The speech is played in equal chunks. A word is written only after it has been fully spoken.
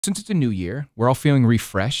Since it's a new year, we're all feeling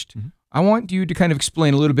refreshed. I want you to kind of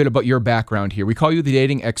explain a little bit about your background here. We call you the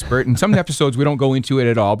dating expert. In some episodes, we don't go into it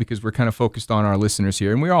at all because we're kind of focused on our listeners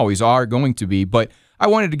here, and we always are going to be. But I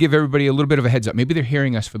wanted to give everybody a little bit of a heads up. Maybe they're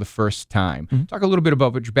hearing us for the first time. Talk a little bit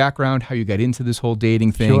about your background, how you got into this whole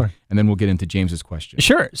dating thing, and then we'll get into James's question.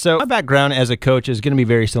 Sure. So my background as a coach is going to be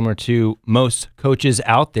very similar to most coaches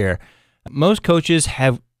out there. Most coaches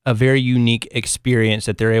have a very unique experience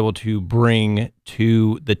that they're able to bring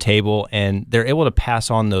to the table, and they're able to pass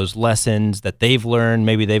on those lessons that they've learned.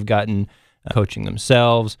 Maybe they've gotten coaching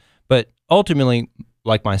themselves, but ultimately,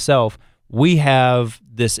 like myself, we have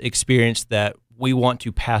this experience that we want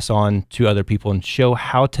to pass on to other people and show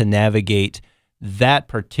how to navigate that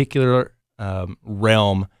particular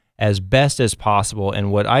realm as best as possible.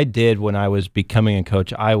 And what I did when I was becoming a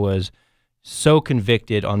coach, I was so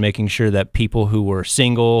convicted on making sure that people who were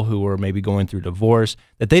single, who were maybe going through divorce,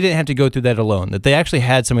 that they didn't have to go through that alone, that they actually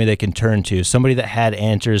had somebody they can turn to, somebody that had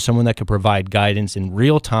answers, someone that could provide guidance in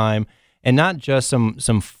real time, and not just some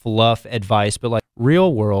fluff advice, but like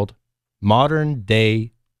real world, modern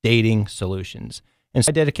day dating solutions. And so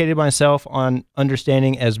I dedicated myself on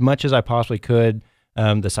understanding as much as I possibly could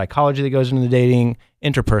the psychology that goes into the dating,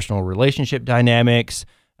 interpersonal relationship dynamics,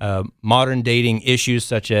 modern dating issues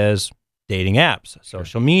such as dating apps,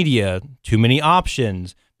 social media, too many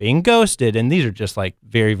options, being ghosted. And these are just like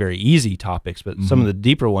very, very easy topics, but some of the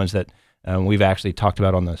deeper ones that we've actually talked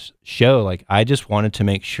about on this show, like I just wanted to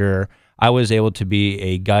make sure I was able to be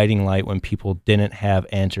a guiding light when people didn't have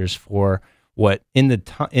answers for what in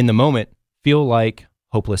the moment feel like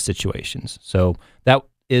hopeless situations. So that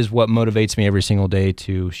is what motivates me every single day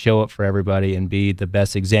to show up for everybody and be the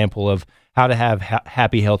best example of how to have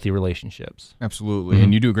happy, healthy relationships. Absolutely.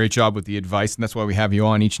 And you do a great job with the advice, and that's why we have you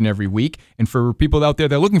on each and every week. And for people out there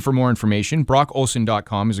that are looking for more information,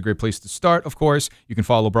 BrockOlsen.com is a great place to start, of course. You can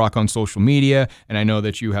follow Brock on social media, and I know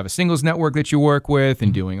that you have a singles network that you work with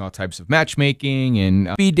and doing all types of matchmaking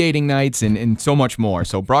and speed dating nights and so much more.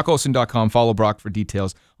 So BrockOlsen.com, follow Brock for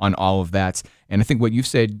details on all of that. And I think what you've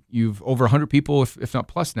said, you've over 100 people, if not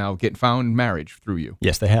plus now, get found marriage through you.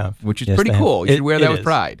 Yes, they have. Which is pretty cool. You should wear that with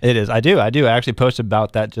pride. It is. I do. I actually posted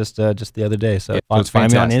about that just the other day. So it's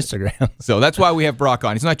find me on Instagram. So that's why we have Brock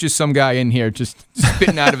on. He's not just some guy in here just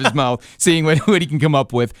spitting out of his mouth, seeing what he can come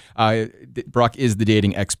up with. Brock is the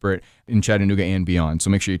dating expert in Chattanooga and beyond. So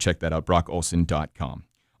make sure you check that out, BrockOlsen.com.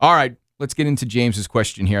 All right. Let's get into James's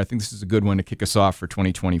question here. I think this is a good one to kick us off for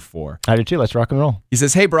 2024. I do too. Let's rock and roll. He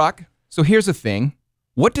says, hey, Brock, so here's the thing.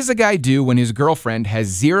 What does a guy do when his girlfriend has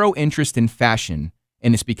zero interest in fashion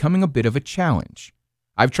and it's becoming a bit of a challenge?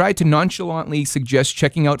 I've tried to nonchalantly suggest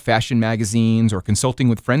checking out fashion magazines or consulting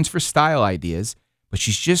with friends for style ideas, but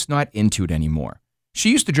she's just not into it anymore.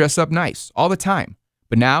 She used to dress up nice all the time,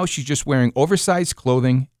 but now she's just wearing oversized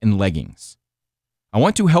clothing and leggings. I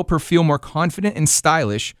want to help her feel more confident and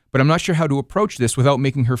stylish, but I'm not sure how to approach this without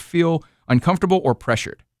making her feel uncomfortable or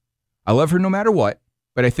pressured. I love her no matter what,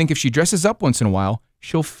 but I think if she dresses up once in a while,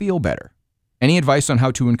 she'll feel better. Any advice on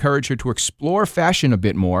how to encourage her to explore fashion a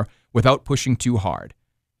bit more without pushing too hard?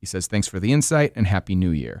 He says, thanks for the insight and Happy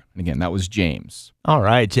New Year. And again, that was James. All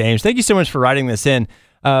right, James. Thank you so much for writing this in.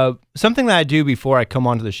 Something that I do before I come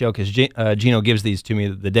onto the show, because Gino gives these to me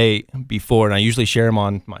the day before, and I usually share them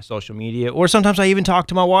on my social media, or sometimes I even talk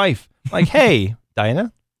to my wife. Like, hey,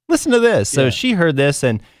 Diana, listen to this. So she heard this,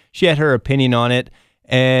 and she had her opinion on it.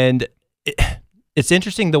 And it's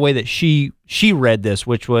interesting the way that she read this,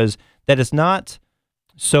 which was that it's not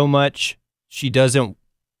so much she's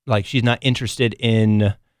not interested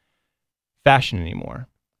in fashion anymore.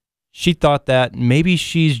 She thought that maybe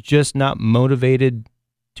she's just not motivated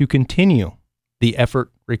to continue the effort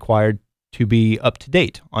required to be up to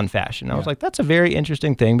date on fashion. I was like, that's a very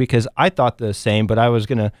interesting thing, because I thought the same, but I was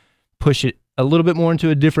going to push it a little bit more into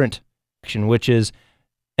a different direction, which is,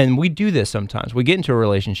 and we do this sometimes. We get into a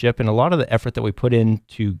relationship, and a lot of the effort that we put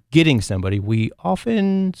into getting somebody, we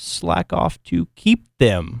often slack off to keep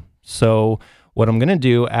them. So what I'm going to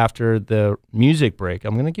do after the music break,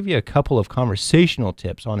 I'm going to give you a couple of conversational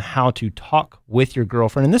tips on how to talk with your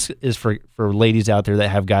girlfriend. And this is for ladies out there that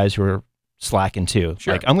have guys who are slacking too.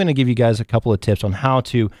 Sure. Like, I'm going to give you guys a couple of tips on how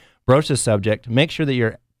to broach the subject, make sure that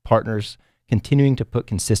your partner's continuing to put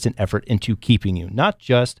consistent effort into keeping you, not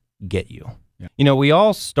just get you. Yeah. You know, we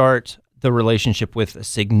all start the relationship with a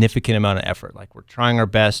significant amount of effort. Like, we're trying our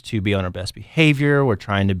best to be on our best behavior. We're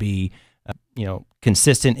trying to be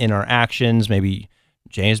consistent in our actions. Maybe,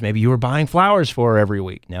 James, maybe you were buying flowers for her every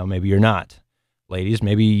week. Now, maybe you're not. Ladies,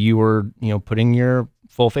 maybe you were, putting your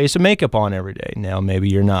full face of makeup on every day. Now, maybe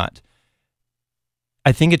you're not.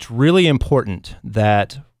 I think it's really important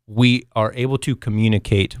that we are able to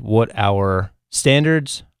communicate what our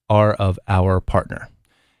standards are of our partner.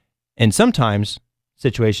 And sometimes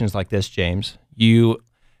situations like this, James, you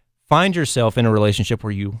find yourself in a relationship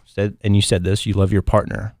where you said this, you love your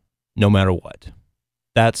partner no matter what.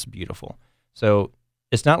 That's beautiful. So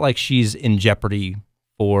it's not like she's in jeopardy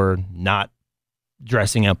for not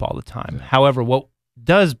dressing up all the time. However, what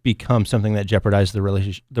does become something that jeopardizes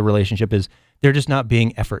the relationship is there just not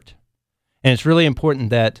being effort. And it's really important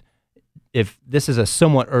that if this is a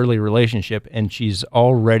somewhat early relationship and she's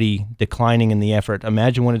already declining in the effort,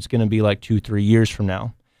 imagine what it's going to be like 2-3 years from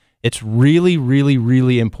now. It's really, really,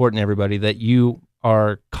 really important, everybody, that you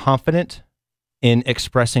are confident in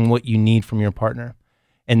expressing what you need from your partner.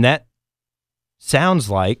 And that sounds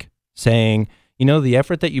like saying, you know, the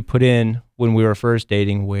effort that you put in when we were first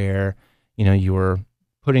dating, where, you know, you were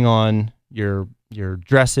putting on your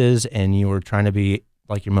dresses and you were trying to be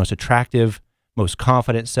like your most attractive, most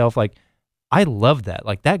confident self. Like, I love that.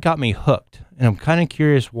 Like, that got me hooked. And I'm kind of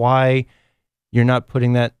curious why you're not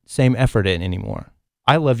putting that same effort in anymore.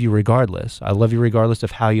 I love you regardless. I love you regardless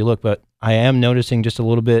of how you look, but I am noticing just a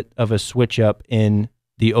little bit of a switch up in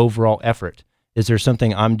the overall effort. Is there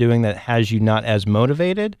something I'm doing that has you not as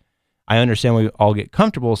motivated? I understand we all get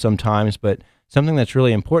comfortable sometimes, but something that's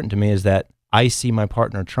really important to me is that I see my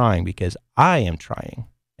partner trying because I am trying.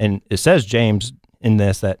 And it says, James, in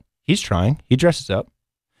this, that he's trying. He dresses up.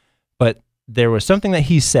 But there was something that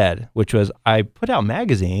he said, which was, I put out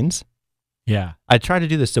magazines. Yeah. I try to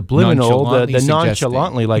do the subliminal, the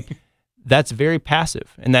nonchalantly, like, that's very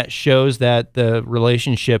passive. And that shows that the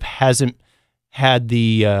relationship hasn't had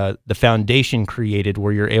the foundation created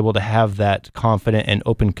where you're able to have that confident and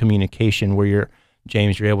open communication where you're,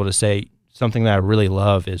 James, you're able to say, something that I really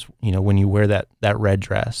love is, you know, when you wear that red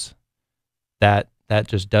dress, that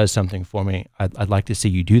just does something for me. I'd like to see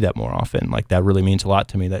you do that more often. Like, that really means a lot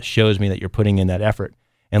to me. That shows me that you're putting in that effort.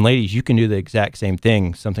 And ladies, you can do the exact same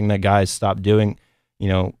thing. Something that guys stop doing, you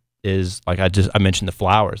know, is like I mentioned the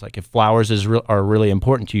flowers. Like, if flowers are really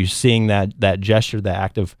important to you, seeing that gesture, that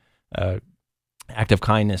act of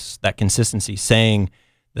kindness, that consistency, saying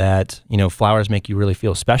that, you know, flowers make you really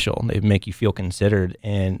feel special. They make you feel considered,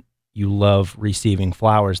 and you love receiving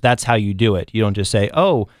flowers. That's how you do it. You don't just say,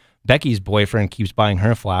 oh, Becky's boyfriend keeps buying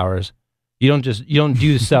her flowers. You don't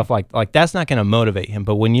do stuff like that's not going to motivate him.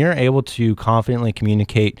 But when you're able to confidently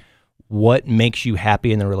communicate what makes you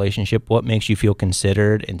happy in the relationship, what makes you feel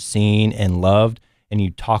considered and seen and loved, and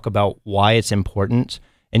you talk about why it's important,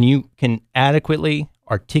 and you can adequately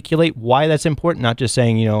articulate why that's important, not just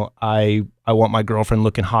saying, you know, I want my girlfriend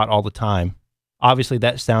looking hot all the time. Obviously,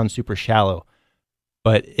 that sounds super shallow.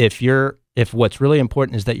 But if what's really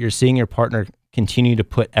important is that you're seeing your partner continue to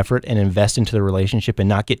put effort and invest into the relationship and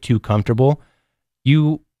not get too comfortable,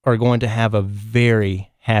 you are going to have a very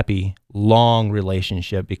happy, long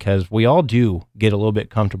relationship, because we all do get a little bit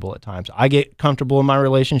comfortable at times. I get comfortable in my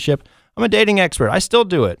relationship. I'm a dating expert. I still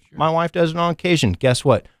do it. Sure. My wife does it on occasion. Guess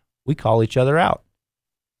what? We call each other out.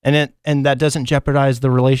 And that doesn't jeopardize the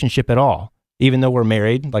relationship at all. Even though we're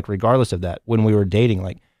married, like, regardless of that, when we were dating,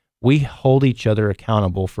 like, we hold each other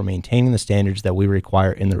accountable for maintaining the standards that we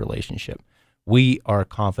require in the relationship. We are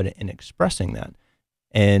confident in expressing that.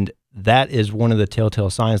 And that is one of the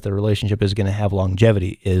telltale signs the relationship is going to have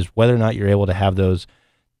longevity, is whether or not you're able to have those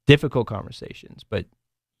difficult conversations. But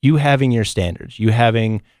you having your standards, you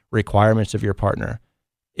having requirements of your partner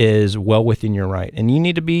is well within your right. And you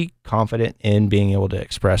need to be confident in being able to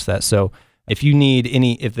express that. So if you need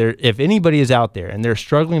if anybody is out there and they're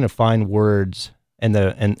struggling to find words and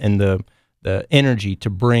the energy to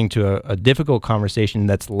bring to a difficult conversation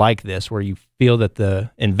that's like this, where you feel that the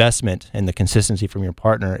investment and the consistency from your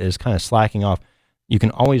partner is kind of slacking off, you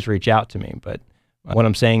can always reach out to me. But what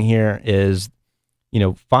I'm saying here is, you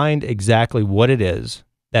know, find exactly what it is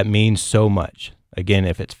that means so much. Again,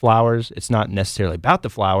 if it's flowers, it's not necessarily about the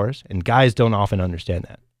flowers, and guys don't often understand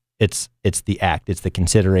that. It's the act, it's the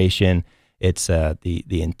consideration, it's the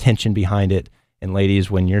intention behind it. And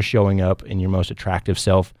ladies, when you're showing up in your most attractive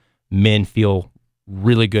self, men feel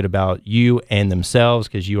really good about you and themselves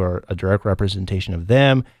because you are a direct representation of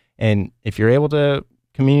them. And if you're able to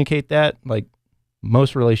communicate that, like,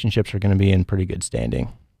 most relationships are going to be in pretty good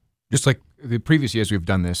standing. Just like the previous years we've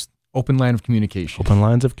done this, Open line of communication. Open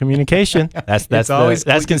lines of communication. That's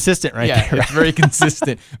consistent right there. It's very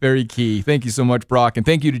consistent, very key. Thank you so much, Brock. And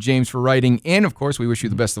thank you to James for writing in. Of course, we wish you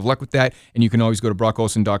the best of luck with that. And you can always go to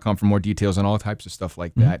brockolsen.com for more details on all types of stuff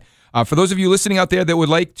like that. For those of you listening out there that would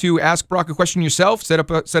like to ask Brock a question yourself, set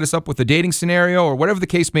us up with a dating scenario or whatever the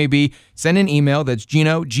case may be, send an email. That's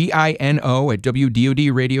Gino, Gino, at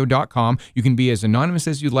WDODradio.com. You can be as anonymous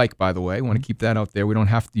as you'd like, by the way. I want to keep that out there. You don't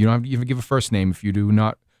have to even give a first name if you do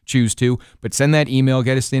not choose to, but send that email,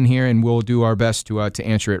 get us in here, and we'll do our best to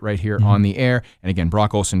answer it right here on the air. And again,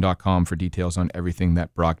 brockolsen.com for details on everything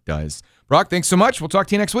that Brock does. Brock, thanks so much. We'll talk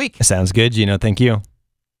to you next week. Sounds good, Gino. Thank you.